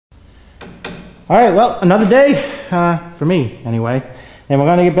All right, well, another day for me anyway, and we're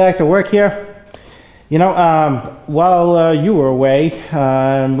gonna get back to work here. You know, while you were away,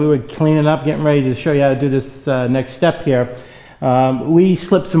 we were cleaning up, getting ready to show you how to do this next step here. We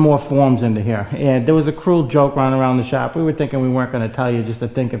slipped some more forms into here, and there was a cruel joke running around the shop. We were thinking we weren't going to tell you just to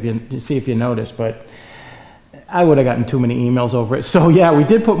think if you see if you noticed, but I would have gotten too many emails over it. So yeah, we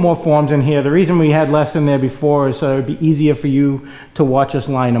did put more forms in here. The reason we had less in there before is so it would be easier for you to watch us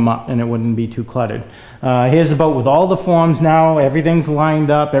line them up, and it wouldn't be too cluttered. Here's the boat with all the forms now. Everything's lined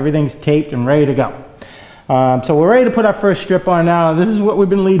up, everything's taped and ready to go. So we're ready to put our first strip on now. This is what we've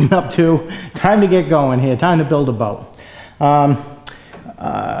been leading up to. Time to get going here, time to build a boat.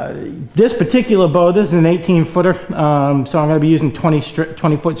 This particular boat, this is an 18 footer, so I'm going to be using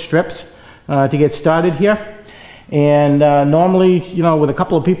 20-foot strips to get started here. And normally, you know, with a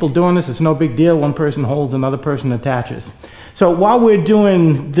couple of people doing this, it's no big deal. One person holds, another person attaches. So while we're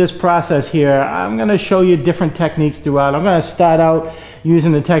doing this process here, I'm going to show you different techniques throughout. I'm going to start out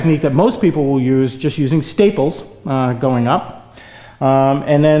using the technique that most people will use, just using staples going up.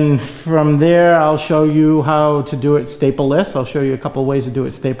 And then from there, I'll show you how to do it stapleless. I'll show you a couple of ways to do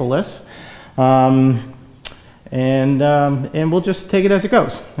it stapleless. And we'll just take it as it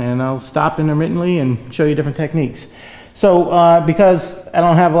goes. And I'll stop intermittently and show you different techniques. So because I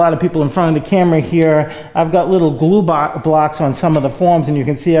don't have a lot of people in front of the camera here, I've got little glue blocks on some of the forms, and you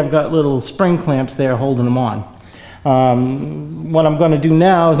can see I've got little spring clamps there holding them on. What I'm going to do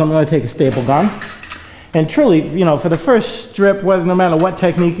now is I'm going to take a staple gun. And truly, you know, for the first strip, no matter what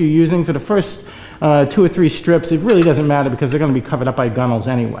technique you're using, for the first 2 or 3 strips, it really doesn't matter because they're going to be covered up by gunnels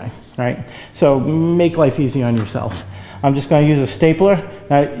anyway, right? So make life easy on yourself. I'm just going to use a stapler.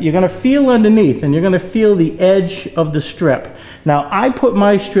 Now you're going to feel underneath, and you're going to feel the edge of the strip. Now I put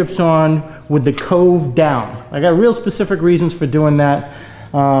my strips on with the cove down. I got real specific reasons for doing that,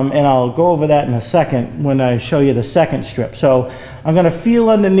 and I'll go over that in a second when I show you the second strip. So I'm going to feel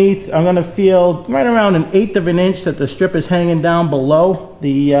underneath. I'm going to feel right around 1/8 of an inch that the strip is hanging down below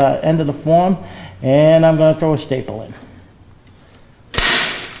the end of the form, and I'm going to throw a staple in.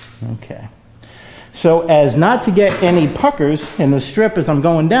 Okay. So as not to get any puckers in the strip as I'm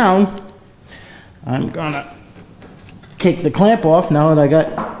going down, I'm going to take the clamp off now that I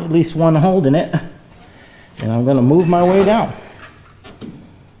got at least one hold in it, and I'm going to move my way down.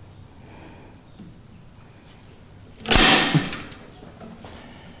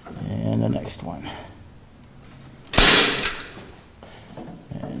 And the next one.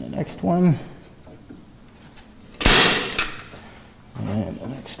 And the next one. And the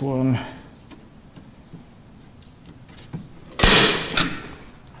next one.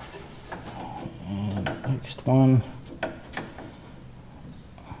 And the next one.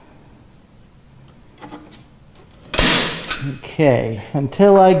 Okay,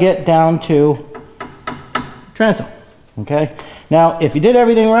 until I get down to transom. Okay, now if you did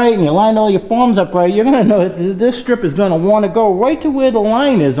everything right and you lined all your forms up right, you're going to know that this strip is going to want to go right to where the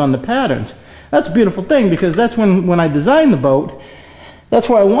line is on the patterns. That's a beautiful thing, because that's when I designed the boat, that's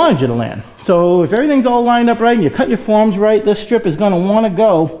where I wanted you to land. So if everything's all lined up right and you cut your forms right, this strip is going to want to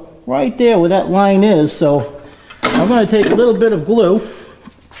go right there where that line is. So I'm going to take a little bit of glue.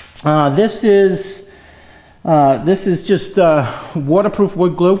 This is just waterproof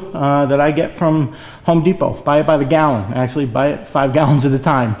wood glue that I get from Home Depot. Buy it by the gallon. Actually, buy it 5 gallons at a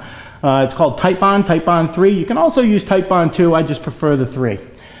time. It's called Titebond 3. You can also use Titebond 2. I just prefer the 3.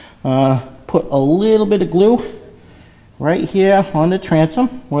 Put a little bit of glue right here on the transom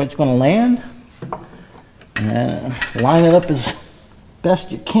where it's going to land. And line it up as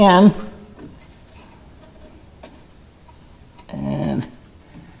best you can. And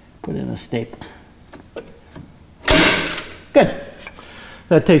put in a staple. Good.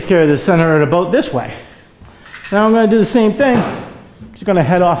 That takes care of the center of the boat this way. Now I'm going to do the same thing. Just going to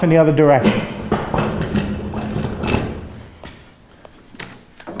head off in the other direction.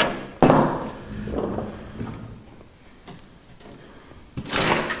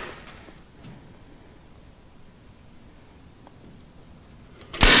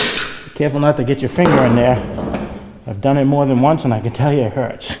 Be careful not to get your finger in there. I've done it more than once and I can tell you it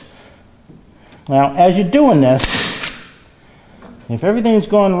hurts. Now as you're doing this, if everything's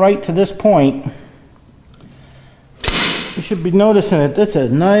going right to this point, you should be noticing that this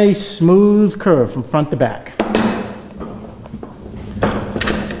is a nice smooth curve from front to back.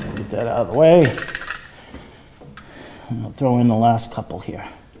 Get that out of the way. And I'll throw in the last couple here.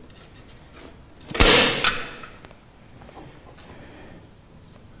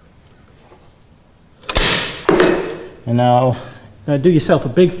 And now, do yourself a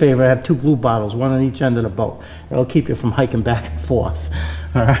big favor, have 2 glue bottles, one on each end of the boat. It'll keep you from hiking back and forth.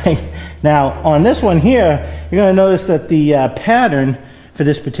 All right. Now on this one here, you're going to notice that the pattern for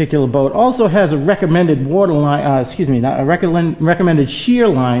this particular boat also has a recommended water line, not a recommended shear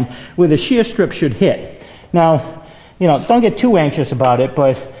line where the shear strip should hit. Now, you know, don't get too anxious about it,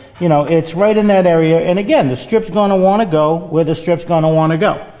 but you know, it's right in that area. And again, the strip's going to want to go where the strip's going to want to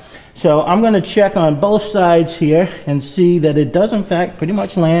go. So I'm going to check on both sides here and see that it does in fact pretty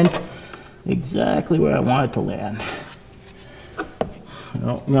much land exactly where I want it to land.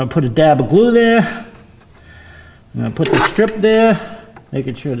 I'm going to put a dab of glue there. I'm going to put the strip there,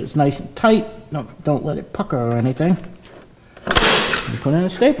 making sure that it's nice and tight. No, don't let it pucker or anything. And put in a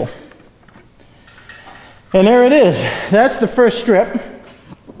staple. And there it is. That's the first strip.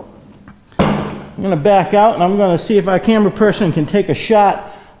 I'm going to back out and I'm going to see if our camera person can take a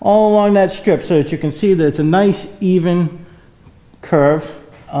shot all along that strip so that you can see that it's a nice even curve.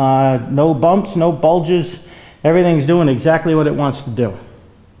 No bumps, no bulges. Everything's doing exactly what it wants to do.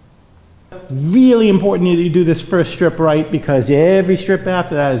 Really important that you do this first strip right, because every strip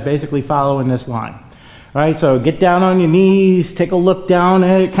after that is basically following this line. All right, so get down on your knees, take a look down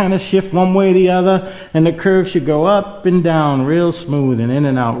at it, kind of shift one way or the other, and the curve should go up and down real smooth and in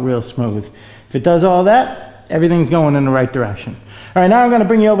and out real smooth. If it does all that, everything's going in the right direction. All right, now I'm going to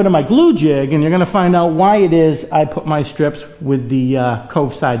bring you over to my glue jig, and you're going to find out why it is I put my strips with the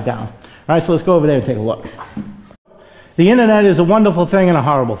cove side down. All right, so let's go over there and take a look. The internet is a wonderful thing and a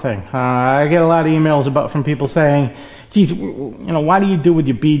horrible thing. I get a lot of emails from people saying, geez, you know, why do you do with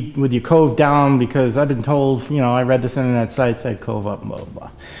your cove down? Because I've been told, you know, I read this internet site said cove up, blah, blah,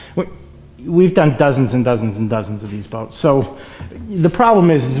 blah. We've done dozens and dozens and dozens of these boats. So the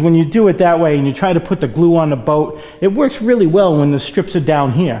problem is when you do it that way and you try to put the glue on the boat, it works really well when the strips are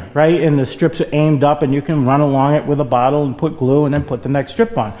down here, right? And the strips are aimed up and you can run along it with a bottle and put glue and then put the next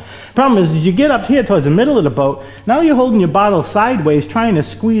strip on. Problem is you get up here towards the middle of the boat, now you're holding your bottle sideways trying to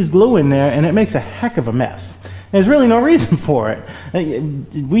squeeze glue in there, and it makes a heck of a mess. There's really no reason for it.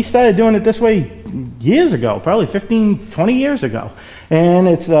 We started doing it this way years ago, probably 15, 20 years ago. And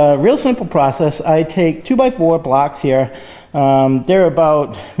it's a real simple process. I take 2x4 blocks here. They're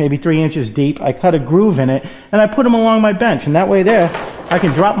about maybe 3 inches deep. I cut a groove in it and I put them along my bench. And that way there, I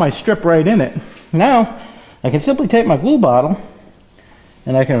can drop my strip right in it. Now, I can simply take my glue bottle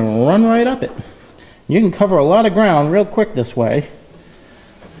and I can run right up it. You can cover a lot of ground real quick this way.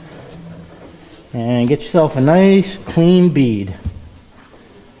 And get yourself a nice clean bead.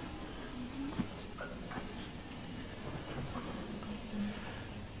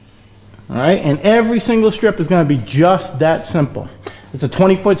 All right, and every single strip is going to be just that simple. It's a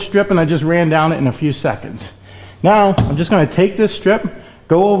 20-foot strip and I just ran down it in a few seconds. Now I'm just going to take this strip,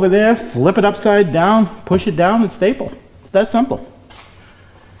 go over there, flip it upside down, push it down and staple. It's that simple.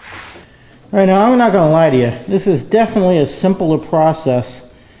 All right, now I'm not going to lie to you. This is definitely a simpler process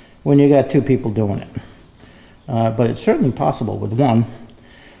when you got two people doing it. But it's certainly possible with one.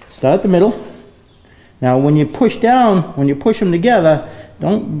 Start at the middle. Now when you push down, when you push them together,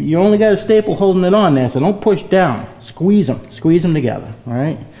 you only got a staple holding it on there, so don't push down. Squeeze them together, all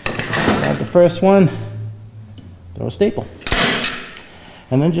right? Start the first one, throw a staple.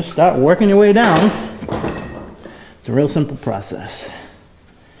 And then just start working your way down. It's a real simple process.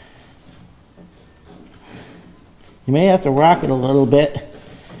 You may have to rock it a little bit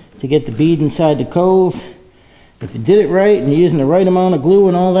to get the bead inside the cove. If you did it right and you're using the right amount of glue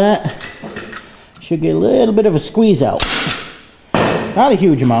and all that, you should get a little bit of a squeeze out. Not a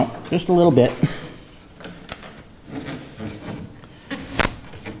huge amount, just a little bit.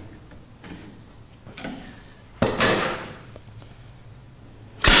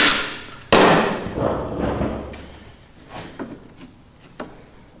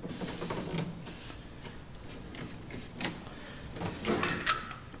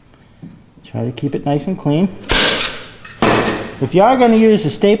 Try to keep it nice and clean. If you are going to use the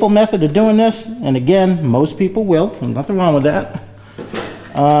staple method of doing this, and again, most people will, there's nothing wrong with that,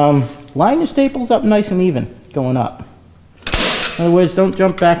 line your staples up nice and even going up. In other words, don't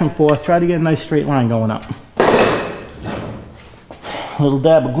jump back and forth. Try to get a nice straight line going up. A little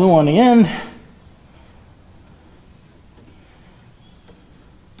dab of glue on the end.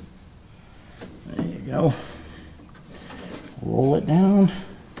 There you go. Roll it down.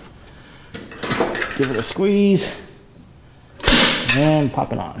 Give it a squeeze and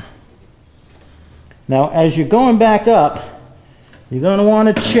pop it on. Now as you're going back up, you're going to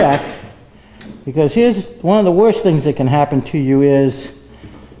want to check, because here's one of the worst things that can happen to you is,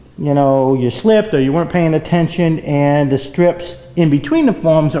 you know, you slipped or you weren't paying attention and the strips in between the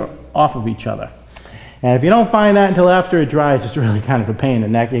forms are off of each other. And if you don't find that until after it dries, it's really kind of a pain in the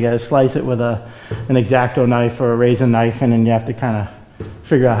neck. You got to slice it with an X-Acto knife or a razor knife, and then you have to kind of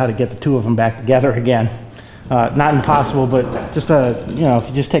figure out how to get the two of them back together again. Not impossible, but just you know, if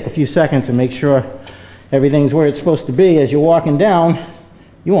you just take a few seconds and make sure everything's where it's supposed to be as you're walking down,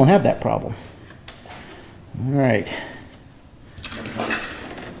 you won't have that problem. All right.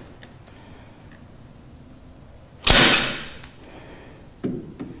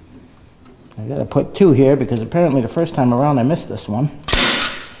 I gotta put two here because apparently the first time around I missed this one.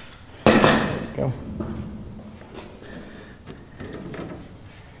 There we go.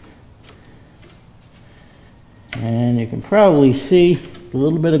 And you can probably see a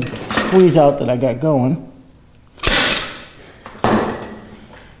little bit of squeeze out that I got going.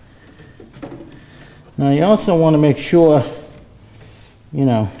 Now you also want to make sure, you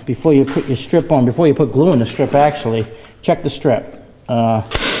know, before you put your strip on, before you put glue in the strip actually, check the strip.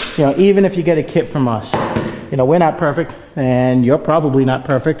 You know, even if you get a kit from us, you know, we're not perfect and you're probably not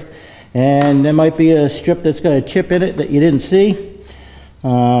perfect. And there might be a strip that's got a chip in it that you didn't see.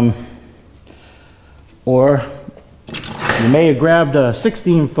 Or you may have grabbed a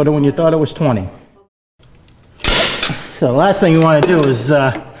 16 footer when you thought it was 20. So the last thing you want to do is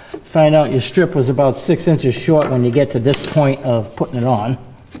find out your strip was about 6 inches short when you get to this point of putting it on.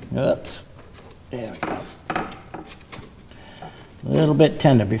 Oops. There we go. A little bit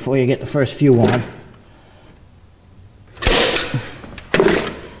tender before you get the first few on.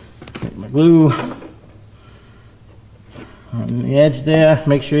 Get my glue on the edge there.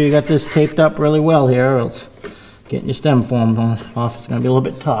 Make sure you got this taped up really well here, or else getting your stem formed off is going to be a little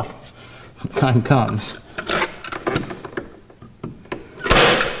bit tough when the time comes.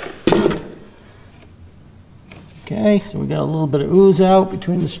 Okay, so we got a little bit of ooze out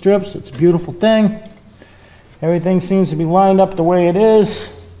between the strips. It's a beautiful thing. Everything seems to be lined up the way it is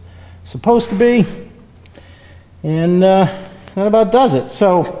supposed to be. And that about does it.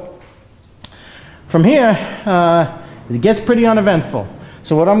 So from here, it gets pretty uneventful.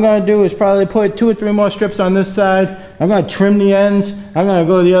 So what I'm going to do is probably put 2 or 3 more strips on this side. I'm going to trim the ends. I'm going to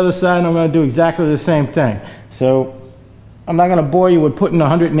go to the other side and I'm going to do exactly the same thing. So I'm not going to bore you with putting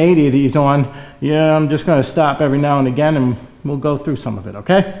 180 of these on. Yeah, I'm just going to stop every now and again and we'll go through some of it,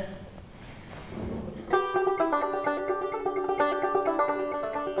 okay?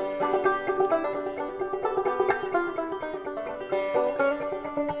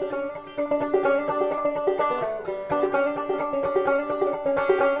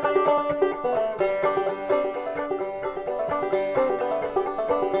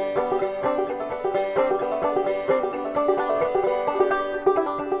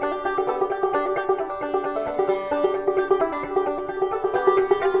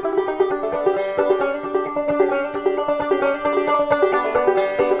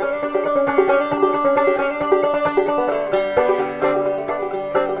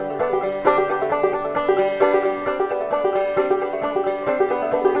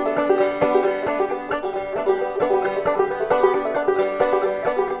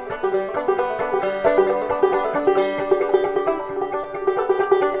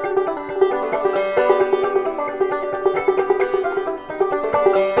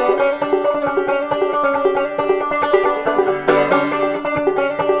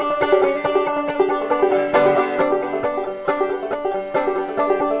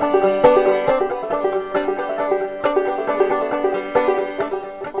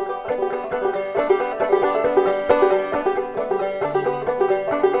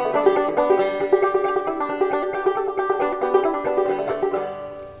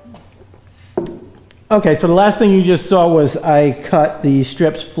 Okay, so the last thing you just saw was I cut the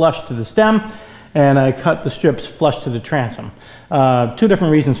strips flush to the stem and I cut the strips flush to the transom. 2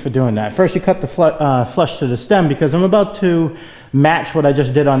 different reasons for doing that. First, you cut the flush to the stem because I'm about to match what I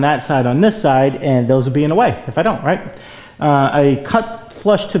just did on that side on this side, and those will be in the way if I don't, right? I cut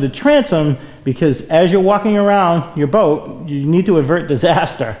flush to the transom because as you're walking around your boat, you need to avert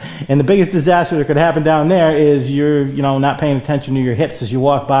disaster. And the biggest disaster that could happen down there is you're, you know, not paying attention to your hips as you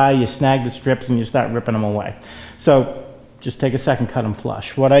walk by, you snag the strips and you start ripping them away. So just take a second, cut them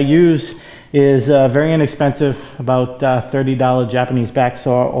flush. What I use is very inexpensive, about $30 Japanese back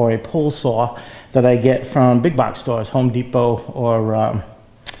saw or a pull saw that I get from big box stores, Home Depot or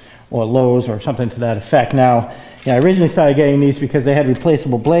Lowe's or something to that effect. Now, I originally started getting these because they had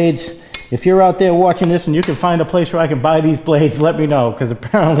replaceable blades. If you're out there watching this and you can find a place where I can buy these blades, let me know, because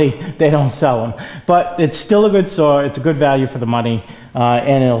apparently they don't sell them. But it's still a good saw, it's a good value for the money,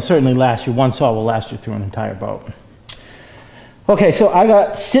 and it'll certainly last you. One saw will last you through an entire boat. Okay, so I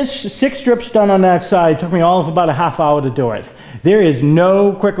got six strips done on that side. It took me all of about a half hour to do it. There is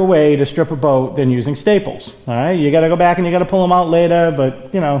no quicker way to strip a boat than using staples. All right, you got to go back and you got to pull them out later,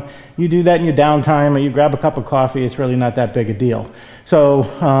 but you know, you do that in your downtime or you grab a cup of coffee, it's really not that big a deal. So,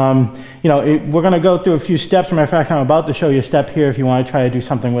 you know, we're going to go through a few steps. As a matter of fact, I'm about to show you a step here if you want to try to do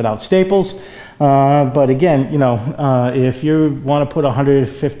something without staples. But again, you know, if you want to put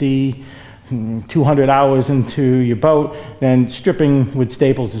 150, 200 hours into your boat, then stripping with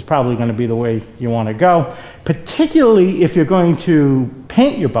staples is probably going to be the way you want to go, particularly if you're going to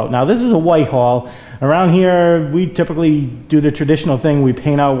paint your boat. Now, this is a Whitehall. Around here, we typically do the traditional thing. We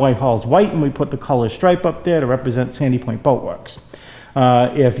paint our Whitehalls white and we put the color stripe up there to represent Sandy Point Boat Works.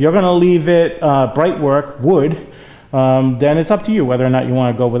 If you're going to leave it bright work, wood, then it's up to you whether or not you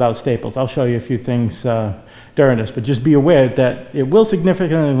want to go without staples. I'll show you a few things during this, but just be aware that it will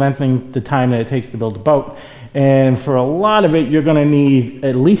significantly lengthen the time that it takes to build a boat. And for a lot of it, you're going to need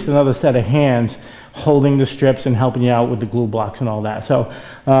at least another set of hands holding the strips and helping you out with the glue blocks and all that. So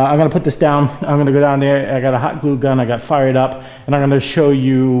I'm going to put this down. I'm going to go down there. I got a hot glue gun. I got fired up, and I'm going to show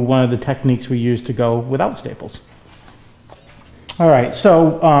you one of the techniques we use to go without staples. All right,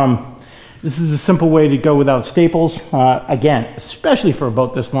 so this is a simple way to go without staples. Again, especially for a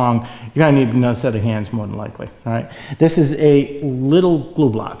boat this long, you're gonna need another set of hands more than likely, all right? This is a little glue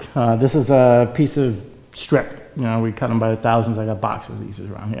block. This is a piece of strip. You know, we cut them by the thousands. I got boxes of these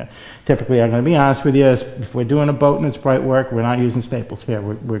around here. Typically, I'm gonna be honest with you, if we're doing a boat and it's bright work, we're not using staples here.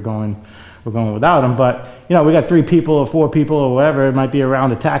 We're going without them, but you know, we got 3 people or 4 people or whatever, it might be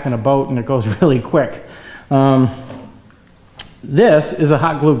around attacking a boat and it goes really quick. This is a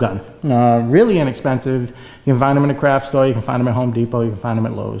hot glue gun, really inexpensive. You can find them in a craft store, you can find them at Home Depot, you can find them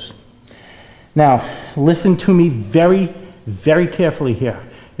at Lowe's. Now, listen to me very, very carefully here.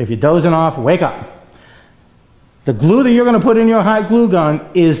 If you're dozing off, wake up. The glue that you're going to put in your hot glue gun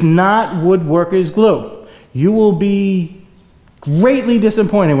is not woodworker's glue. You will be greatly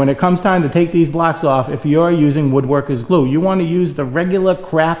disappointed when it comes time to take these blocks off if you're using woodworker's glue. You want to use the regular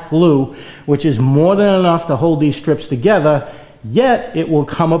craft glue, which is more than enough to hold these strips together, yet it will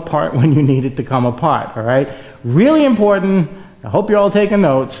come apart when you need it to come apart, all right? Really important, I hope you're all taking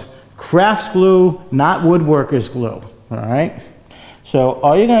notes, Crafts glue, not woodworker's glue, all right? So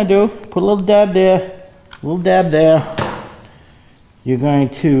all you're gonna do, put a little dab there, a little dab there. You're going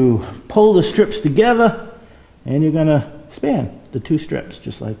to pull the strips together and you're gonna span the 2 strips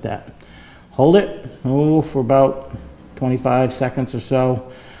just like that. Hold it, for about 25 seconds or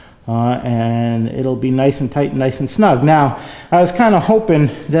so. And it'll be nice and tight and nice and snug. Now, I was kind of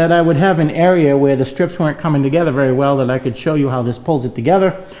hoping that I would have an area where the strips weren't coming together very well, that I could show you how this pulls it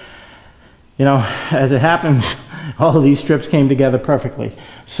together. You know, as it happens, all of these strips came together perfectly.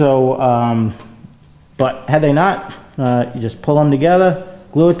 So, but had they not, you just pull them together,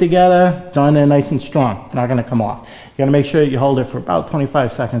 glue it together, it's on there nice and strong, not going to come off. You got to make sure that you hold it for about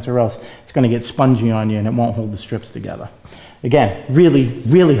 25 seconds or else it's going to get spongy on you and it won't hold the strips together. Again, really,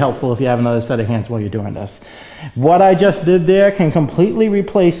 really helpful if you have another set of hands while you're doing this. What I just did there can completely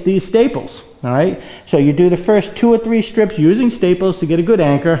replace these staples, all right? So you do the first 2 or 3 strips using staples to get a good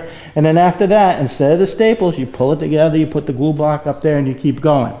anchor, and then after that, instead of the staples, you pull it together, you put the glue block up there, and you keep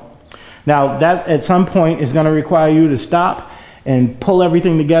going. Now, that at some point is going to require you to stop and pull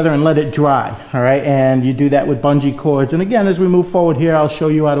everything together and let it dry, all right? And you do that with bungee cords. And again, as we move forward here, I'll show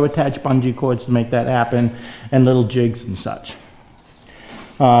you how to attach bungee cords to make that happen and little jigs and such.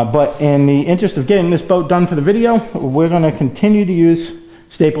 But in the interest of getting this boat done for the video, we're gonna continue to use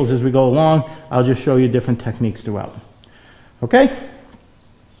staples as we go along. I'll just show you different techniques throughout. Okay?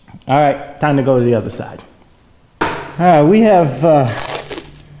 All right, time to go to the other side. All right, we have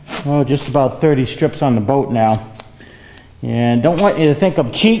just about 30 strips on the boat now. And don't want you to think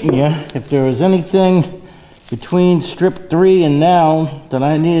I'm cheating you. If there was anything between strip 3 and now that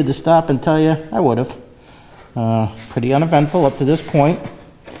I needed to stop and tell you, I would have. Pretty uneventful up to this point.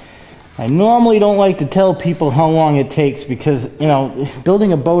 I normally don't like to tell people how long it takes because, you know,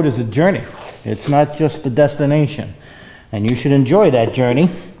 building a boat is a journey. It's not just the destination. And you should enjoy that journey,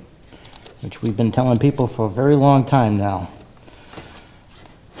 which we've been telling people for a very long time now.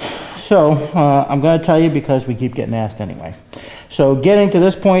 So, I'm going to tell you because we keep getting asked anyway. So, getting to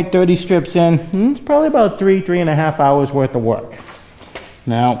this point, 30 strips in, it's probably about 3.5 hours worth of work.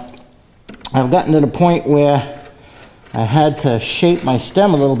 Now, I've gotten to the point where I had to shape my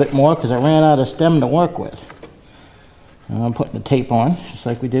stem a little bit more because I ran out of stem to work with. And I'm putting the tape on, just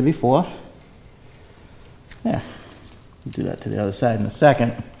like we did before. Yeah, we'll do that to the other side in a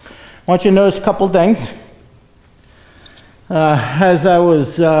second. I want you to notice a couple things. As I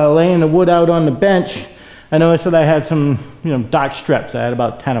was laying the wood out on the bench, I noticed that I had some, dark strips. I had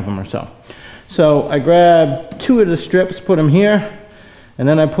about 10 of them or so. So I grab 2 of the strips, put them here, and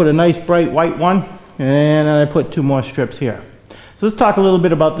then I put a nice bright white one, and then I put 2 more strips here. So let's talk a little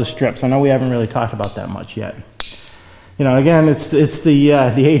bit about the strips. I know we haven't really talked about that much yet. You know, again, it's the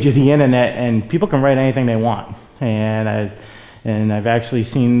age of the internet, and people can write anything they want. And I've actually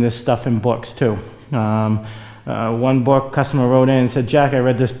seen this stuff in books too. One book, customer wrote in and said, "Jack, I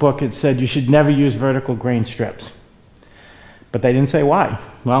read this book. It said you should never use vertical grain strips." But they didn't say why.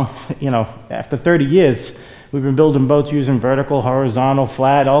 Well, you know, after 30 years, we've been building boats using vertical, horizontal,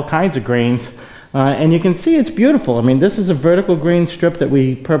 flat, all kinds of grains. And you can see it's beautiful. I mean, this is a vertical grain strip that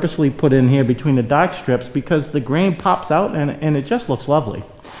we purposely put in here between the dock strips because the grain pops out and it just looks lovely.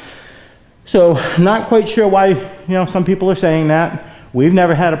 So, not quite sure why, you know, some people are saying that. We've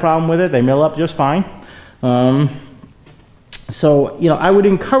never had a problem with it. They mill up just fine. So, you know, I would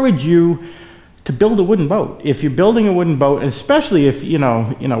encourage you to build a wooden boat. If you're building a wooden boat, especially if, you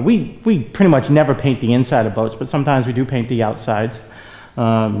know, we pretty much never paint the inside of boats, but sometimes we do paint the outsides.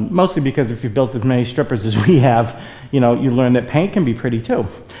 Mostly because if you've built as many strippers as we have, you know, you learn that paint can be pretty too.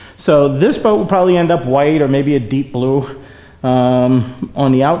 So this boat will probably end up white or maybe a deep blue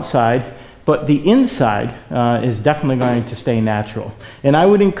on the outside, but the inside is definitely going to stay natural. And I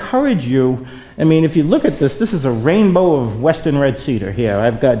would encourage you, I mean, if you look at this, this is a rainbow of Western red cedar here.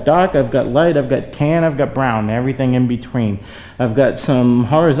 I've got dark, I've got light, I've got tan, I've got brown, everything in between. I've got some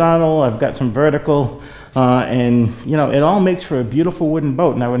horizontal, I've got some vertical, and, you know, it all makes for a beautiful wooden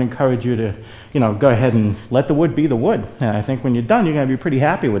boat, and I would encourage you to, you know, go ahead and let the wood be the wood. And I think when you're done, you're going to be pretty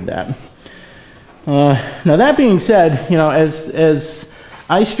happy with that. Now, that being said, you know, as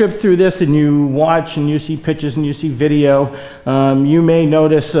I strip through this and you watch and you see pictures and you see video, you may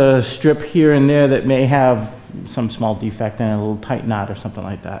notice a strip here and there that may have some small defect in it, a little tight knot or something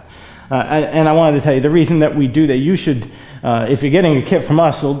like that. And I wanted to tell you, the reason that we do that, you should, if you're getting a kit from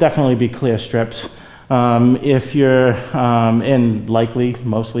us, it'll definitely be clear strips. If you're in likely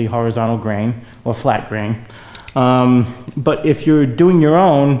mostly horizontal grain or flat grain. But if you're doing your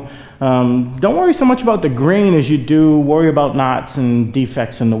own, don't worry so much about the grain as you do worry about knots and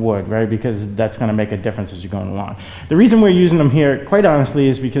defects in the wood, right? Because that's going to make a difference as you're going along. The reason we're using them here, quite honestly,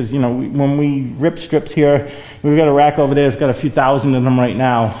 is because, you know, when we rip strips here, we've got a rack over there that's got a few thousand of them right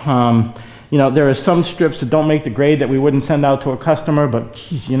now. You know, there are some strips that don't make the grade that we wouldn't send out to a customer, but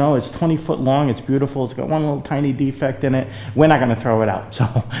geez, you know, it's 20 foot long, it's beautiful, it's got one little tiny defect in it. We're not going to throw it out,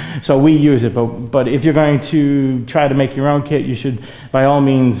 so we use it. But if you're going to try to make your own kit, you should, by all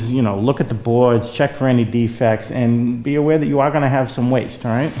means, you know, look at the boards, check for any defects, and be aware that you are going to have some waste,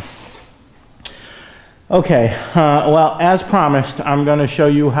 all right? Okay, well, as promised, I'm going to show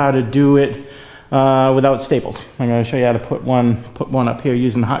you how to do it without staples. I'm going to show you how to put one up here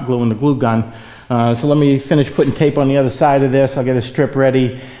using hot glue and the glue gun. So let me finish putting tape on the other side of this. I'll get a strip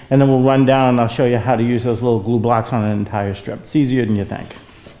ready, and then we'll run down and I'll show you how to use those little glue blocks on an entire strip. It's easier than you think.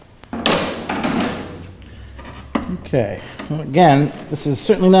 Okay, well, again, this is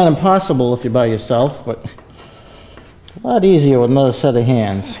certainly not impossible if you're by yourself, but a lot easier with another set of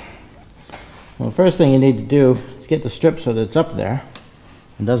hands. Well, the first thing you need to do is get the strip so that it's up there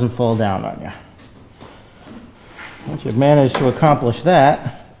and doesn't fall down on you. Once you've managed to accomplish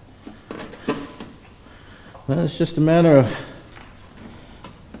that, then it's just a matter of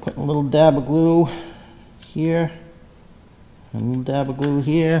putting a little dab of glue here, and a little dab of glue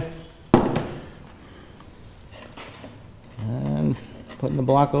here, and putting the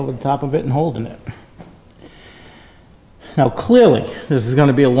block over the top of it and holding it. Now clearly, this is going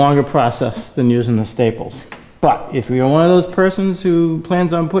to be a longer process than using the staples. But if you're one of those persons who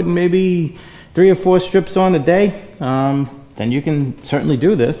plans on putting maybe 3 or 4 strips on a day, then you can certainly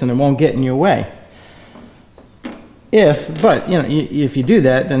do this and it won't get in your way. But you know, if you do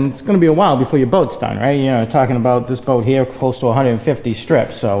that, then it's going to be a while before your boat's done, right? You know, talking about this boat here, close to 150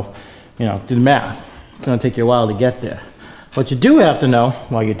 strips, so, you know, do the math. It's going to take you a while to get there. What you do have to know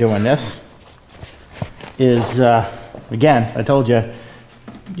while you're doing this is, again, I told you,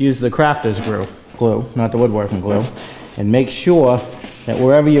 use the crafter's glue, not the woodworking glue, and make sure that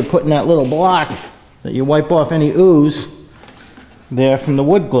wherever you're putting that little block, that you wipe off any ooze there from the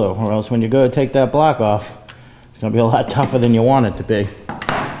wood glue, or else when you go to take that block off, it's going to be a lot tougher than you want it to be.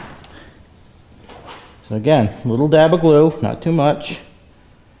 So again, a little dab of glue, not too much.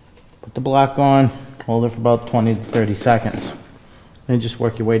 Put the block on, hold it for about 20 to 30 seconds, and just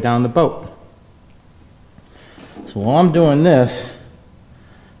work your way down the boat. So while I'm doing this,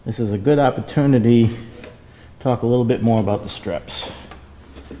 this is a good opportunity to talk a little bit more about the strips.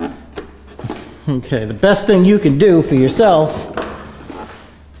 Okay, the best thing you can do for yourself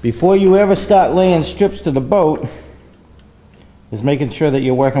before you ever start laying strips to the boat is making sure that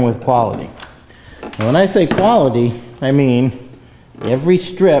you're working with quality. And when I say quality, I mean every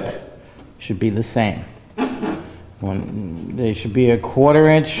strip should be the same. They should be a 1/4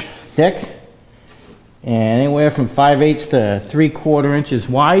 inch thick and anywhere from 5/8 to 3/4 inches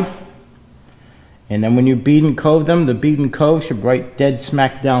wide. And then when you bead and cove them, the bead and cove should be right dead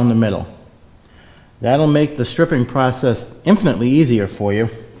smack down the middle. That'll make the stripping process infinitely easier for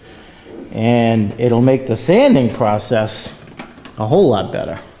you, and it'll make the sanding process a whole lot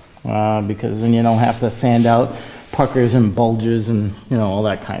better, because then you don't have to sand out puckers and bulges and, you know, all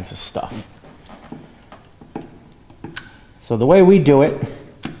that kinds of stuff. So the way we do it,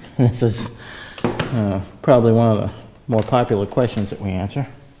 this is probably one of the more popular questions that we answer.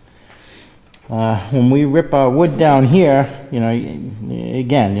 When we rip our wood down here, you know,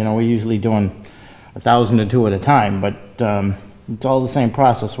 again, you know, we're usually doing 1,000 or 2 at a time, but it's all the same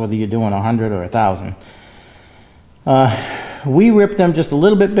process whether you're doing 100 or 1,000. We rip them just a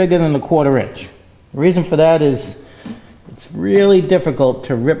little bit bigger than the 1/4 inch. The reason for that is it's really difficult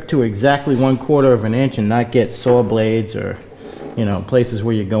to rip to exactly 1/4 of an inch and not get saw blades, or, you know, places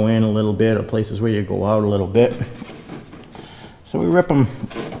where you go in a little bit or places where you go out a little bit. So we rip them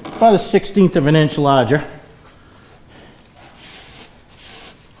about 1/16 of an inch larger,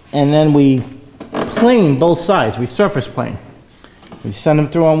 and then we plane both sides. We surface plane. We send them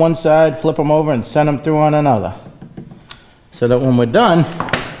through on one side, flip them over, and send them through on another, so that when we're done,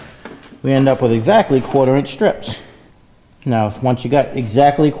 we end up with exactly 1/4 inch strips. Now, once you got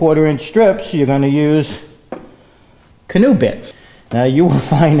exactly 1/4 inch strips, you're going to use canoe bits. Now, you will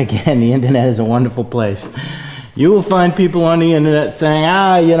find, again, the internet is a wonderful place. You will find people on the internet saying,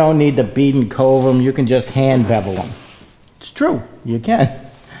 you don't need to bead and cove them, you can just hand bevel them. It's true, you can.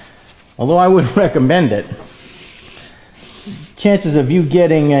 Although I wouldn't recommend it. Chances of you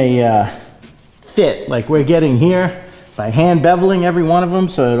getting a fit like we're getting here by hand beveling every one of them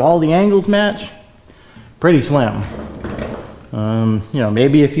so that all the angles match, pretty slim. You know,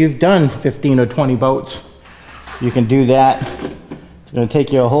 maybe if you've done 15 or 20 boats, you can do that. It's going to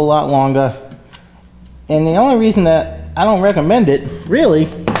take you a whole lot longer. And the only reason that I don't recommend it, really,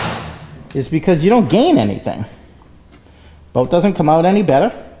 is because you don't gain anything. Boat doesn't come out any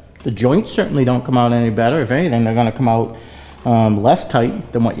better. The joints certainly don't come out any better. If anything, they're going to come out less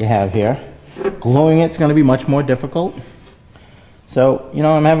tight than what you have here. Gluing it's going to be much more difficult. So, you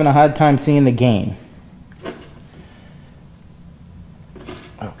know, I'm having a hard time seeing the gain.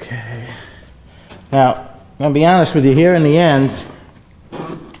 Okay. Now, I'm going to be honest with you here in the end,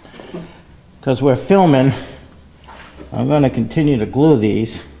 because we're filming, I'm going to continue to glue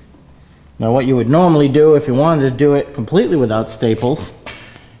these. Now, what you would normally do if you wanted to do it completely without staples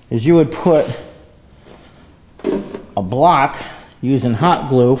is you would put a block using hot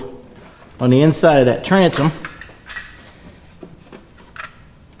glue on the inside of that transom.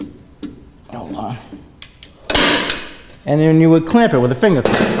 Hold on. And then you would clamp it with a finger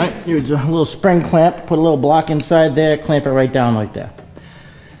clamp, right? You would do a little spring clamp, put a little block inside there, clamp it right down like that.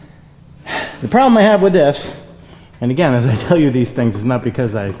 The problem I have with this, and again, as I tell you these things, it's not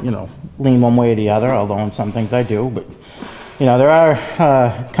because I, you know, lean one way or the other, although in some things I do, but, you know, there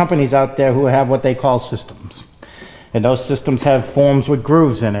are companies out there who have what they call systems. And those systems have forms with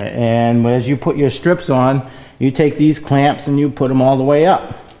grooves in it. And as you put your strips on, you take these clamps and you put them all the way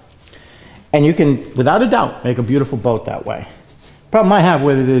up. And you can, without a doubt, make a beautiful boat that way. The problem I have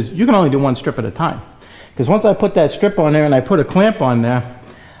with it is you can only do one strip at a time. Because once I put that strip on there and I put a clamp on there,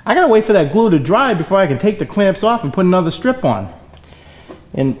 I gotta wait for that glue to dry before I can take the clamps off and put another strip on.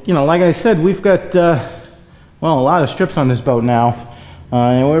 And, you know, like I said, we've got, well, a lot of strips on this boat now.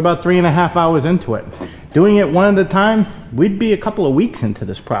 And we're about 3.5 hours into it. Doing it one at a time, we'd be a couple of weeks into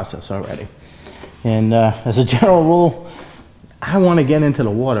this process already. And as a general rule, I want to get into the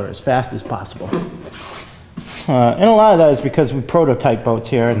water as fast as possible. And a lot of that is because we prototype boats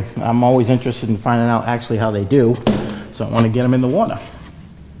here, and I'm always interested in finding out actually how they do. So I want to get them in the water.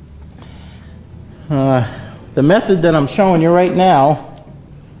 The method that I'm showing you right now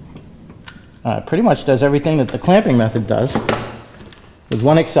pretty much does everything that the clamping method does, with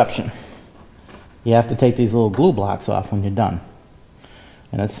one exception. You have to take these little glue blocks off when you're done.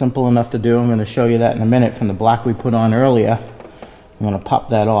 And it's simple enough to do. I'm going to show you that in a minute from the block we put on earlier. I'm going to pop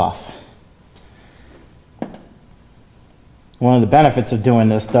that off. One of the benefits of doing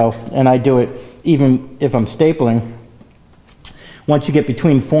this, though, and I do it even if I'm stapling, once you get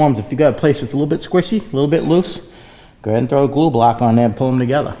between forms, if you got a place that's a little bit squishy, a little bit loose, go ahead and throw a glue block on there and pull them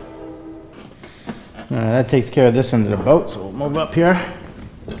together. That takes care of this end of the boat, so we'll move up here.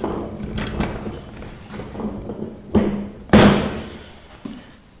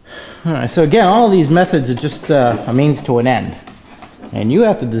 All right, so again, all of these methods are just a means to an end. And you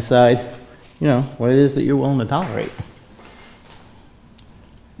have to decide you know, what it is that you're willing to tolerate.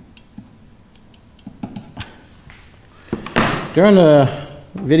 During the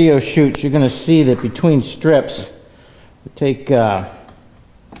video shoots, you're going to see that between strips, we take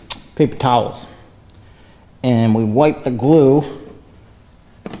paper towels and we wipe the glue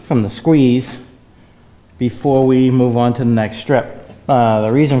from the squeeze before we move on to the next strip. The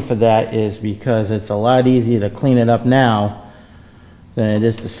reason for that is because it's a lot easier to clean it up now than it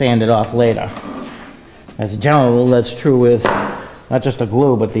is to sand it off later. As a general rule, that's true with not just the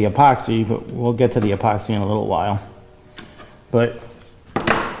glue but the epoxy, but we'll get to the epoxy in a little while. But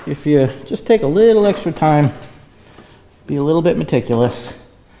if you just take a little extra time, be a little bit meticulous,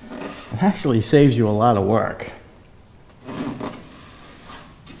 it actually saves you a lot of work.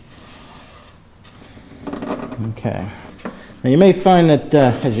 Okay. Now you may find that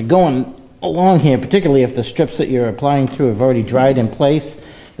as you're going along here, particularly if the strips that you're applying to have already dried in place,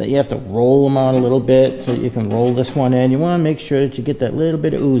 that you have to roll them out a little bit so that you can roll this one in. You want to make sure that you get that little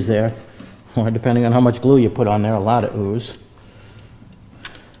bit of ooze there, or depending on how much glue you put on there, a lot of ooze.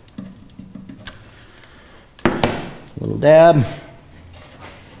 Little dab,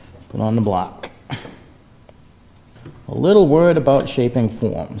 put on the block. A little word about shaping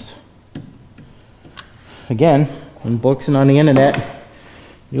forms. Again, in books and on the internet,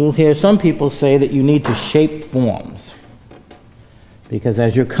 you'll hear some people say that you need to shape forms because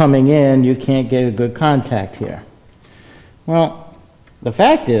as you're coming in, you can't get a good contact here. Well, the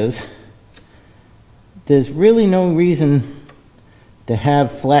fact is, there's really no reason to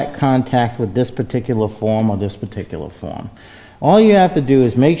have flat contact with this particular form or this particular form. All you have to do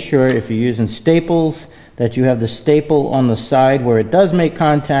is make sure, if you're using staples, that you have the staple on the side where it does make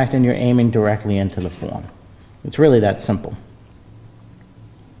contact and you're aiming directly into the form. It's really that simple.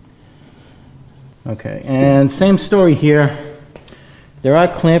 Okay, and same story here. There are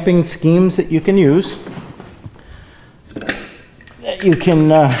clamping schemes that you can use. You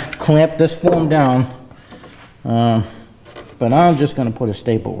can clamp this form down. But I'm just going to put a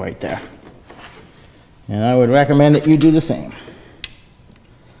staple right there. And I would recommend that you do the same.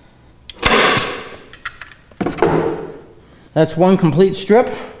 That's one complete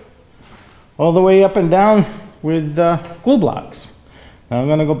strip, all the way up and down with glue blocks. Now I'm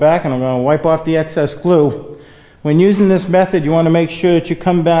going to go back and I'm going to wipe off the excess glue. When using this method, you want to make sure that you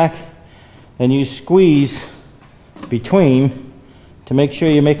come back and you squeeze between to make sure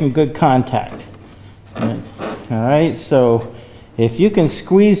you're making good contact. Alright, so if you can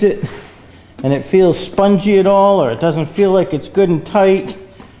squeeze it and it feels spongy at all, or it doesn't feel like it's good and tight,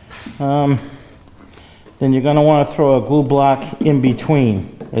 then you're going to want to throw a glue block in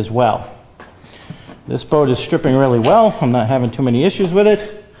between as well. This boat is stripping really well. I'm not having too many issues with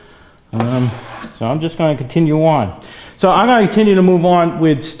it. So I'm just going to continue on. So I'm going to continue to move on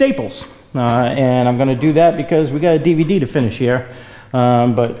with staples. And I'm going to do that because we got a DVD to finish here.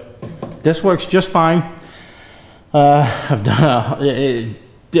 But this works just fine. I've done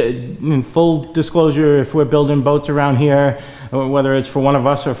in full disclosure, if we're building boats around here, whether it's for one of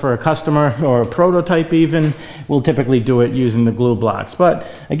us or for a customer or a prototype even, we'll typically do it using the glue blocks. But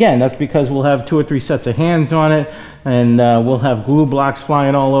again, that's because we'll have 2 or 3 sets of hands on it, and we'll have glue blocks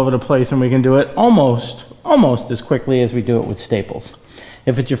flying all over the place, and we can do it almost as quickly as we do it with staples.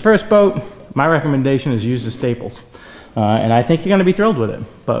 If it's your first boat, my recommendation is use the staples. And I think you're going to be thrilled with it,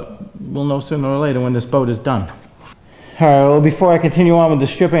 but we'll know sooner or later when this boat is done. All right, well, before I continue on with the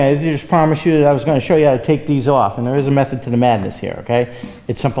stripping, I did just promise you that I was going to show you how to take these off, and there is a method to the madness here, okay?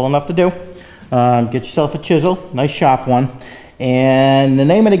 It's simple enough to do. Get yourself a chisel, nice sharp one, and the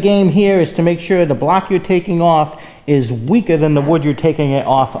name of the game here is to make sure the block you're taking off is weaker than the wood you're taking it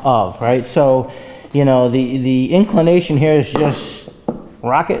off of, right? So, you know, the inclination here is just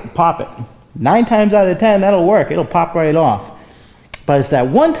rock it, pop it. 9 times out of 10, that'll work. It'll pop right off. But it's that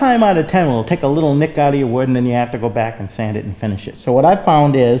 1 time out of 10 will take a little nick out of your wood, and then you have to go back and sand it and finish it. So what I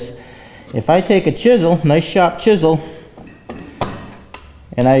found is, if I take a chisel, nice sharp chisel,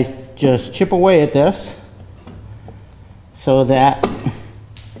 and I just chip away at this, so that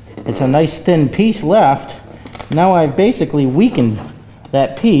it's a nice thin piece left, now I've basically weakened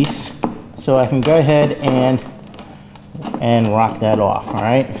that piece, so I can go ahead and rock that off, all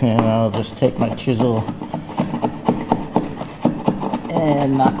right? And I'll just take my chisel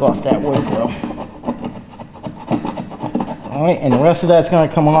and knock off that wood glue. All right, and the rest of that's going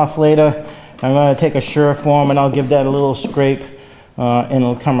to come off later. I'm going to take a Surform and I'll give that a little scrape and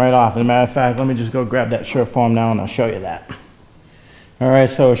it'll come right off. As a matter of fact, let me just go grab that Surform now and I'll show you that. All right,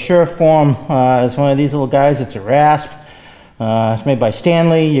 so a Surform is one of these little guys. It's a rasp. It's made by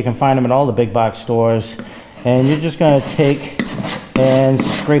Stanley. You can find them at all the big box stores. And you're just going to take and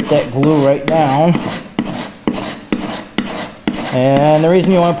scrape that glue right down. And the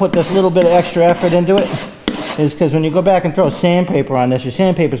reason you want to put this little bit of extra effort into it is because when you go back and throw sandpaper on this, your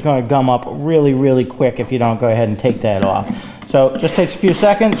sandpaper is going to gum up really, really quick if you don't go ahead and take that off. So it just takes a few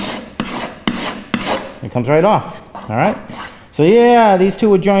seconds. It comes right off. All right. So yeah, these two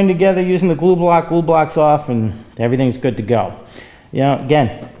were joined together using the glue block's off, and everything's good to go. You know,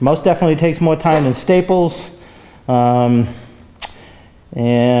 again, most definitely takes more time than staples.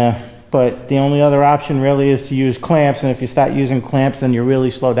 Yeah, but the only other option really is to use clamps, and if you start using clamps, then you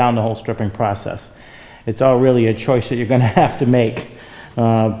really slow down the whole stripping process. It's all really a choice that you're going to have to make.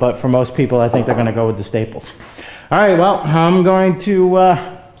 But for most people, I think they're going to go with the staples. All right, well, I'm going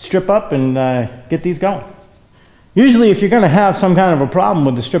to strip up and get these going. Usually, if you're going to have some kind of a problem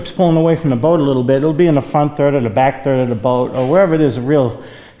with the strips pulling away from the boat a little bit, it'll be in the front third or the back third of the boat, or wherever there's a real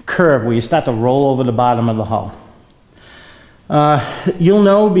curve where you start to roll over the bottom of the hull. You'll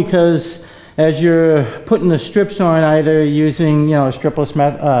know because as you're putting the strips on, either using, you know, a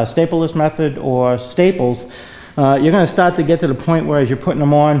stapleless method or staples, you're going to start to get to the point where as you're putting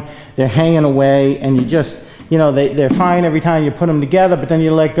them on, they're hanging away, and you just, you know, they're fine every time you put them together, but then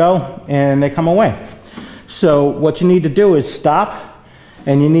you let go and they come away. So what you need to do is stop,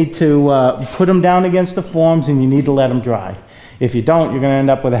 and you need to put them down against the forms, and you need to let them dry. If you don't, you're going to end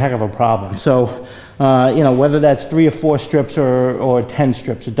up with a heck of a problem. So, you know, whether that's 3 or 4 strips or 10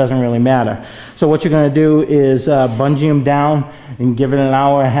 strips, it doesn't really matter. So what you're going to do is bungee them down and give it an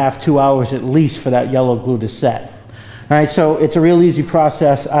hour and a half, 2 hours at least for that yellow glue to set. All right, so it's a real easy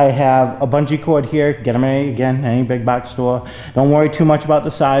process. I have a bungee cord here. Get them again, any big box store. Don't worry too much about the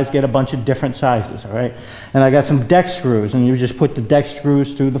size. Get a bunch of different sizes, all right? And I got some deck screws, and you just put the deck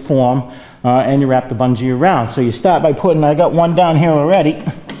screws through the form, and you wrap the bungee around. So you start by putting, I got one down here already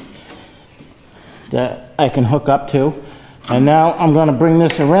that I can hook up to. And now I'm going to bring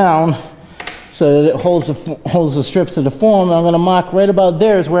this around so that it holds the strips to the form. And I'm going to mark right about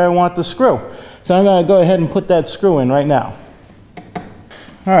there is where I want the screw. So I'm going to go ahead and put that screw in right now.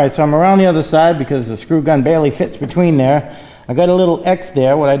 All right, so I'm around the other side because the screw gun barely fits between there. I got a little X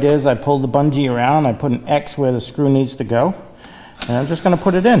there. What I did is I pulled the bungee around. I put an X where the screw needs to go. And I'm just going to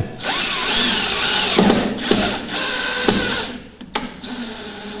put it in.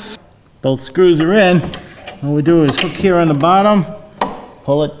 Both screws are in. All we do is hook here on the bottom,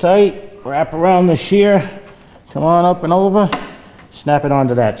 pull it tight, wrap around the shear, come on up and over, snap it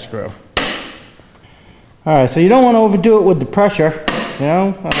onto that screw. All right, so you don't want to overdo it with the pressure. You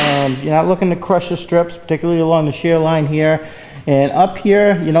know, you're not looking to crush the strips, particularly along the shear line here. And up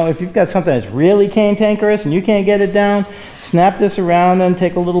here, you know, if you've got something that's really cantankerous and you can't get it down, snap this around and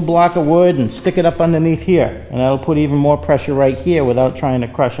take a little block of wood and stick it up underneath here. And that'll put even more pressure right here without trying to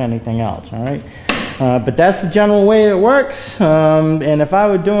crush anything else, all right? But that's the general way it works. And if I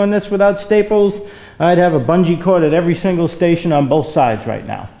were doing this without staples, I'd have a bungee cord at every single station on both sides right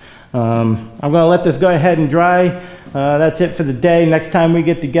now. I'm going to let this go ahead and dry. That's it for the day. Next time we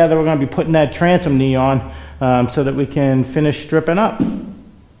get together, we're going to be putting that transom knee on so that we can finish stripping up.